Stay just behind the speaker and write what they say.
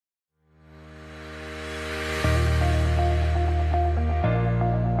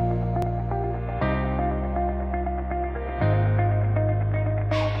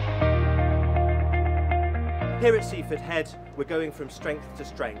Here at Seaford Head, we're going from strength to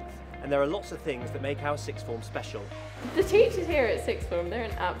strength, and there are lots of things that make our sixth form special. The teachers here at sixth form, they're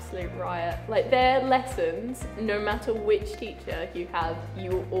an absolute riot. Like, their lessons, no matter which teacher you have,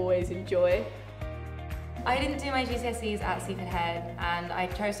 you will always enjoy. I didn't do my GCSEs at Seaford Head, and I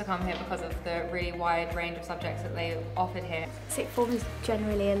chose to come here because of the really wide range of subjects that they offered here. Sixth form is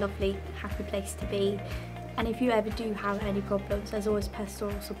generally a lovely, happy place to be, and if you ever do have any problems, there's always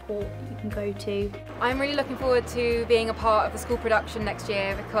pastoral support you can go to. I'm really looking forward to being a part of the school production next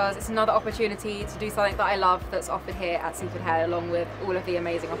year because it's another opportunity to do something that I love that's offered here at Seaford Head, along with all of the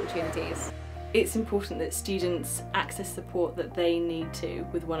amazing opportunities. It's important that students access support that they need to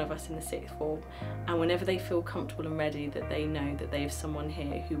with one of us in the sixth form, and whenever they feel comfortable and ready, that they know that they have someone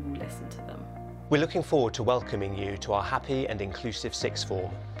here who will listen to them. We're looking forward to welcoming you to our happy and inclusive sixth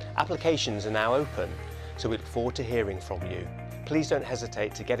form. Applications are now open, so we look forward to hearing from you. Please don't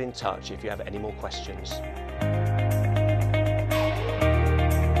hesitate to get in touch if you have any more questions.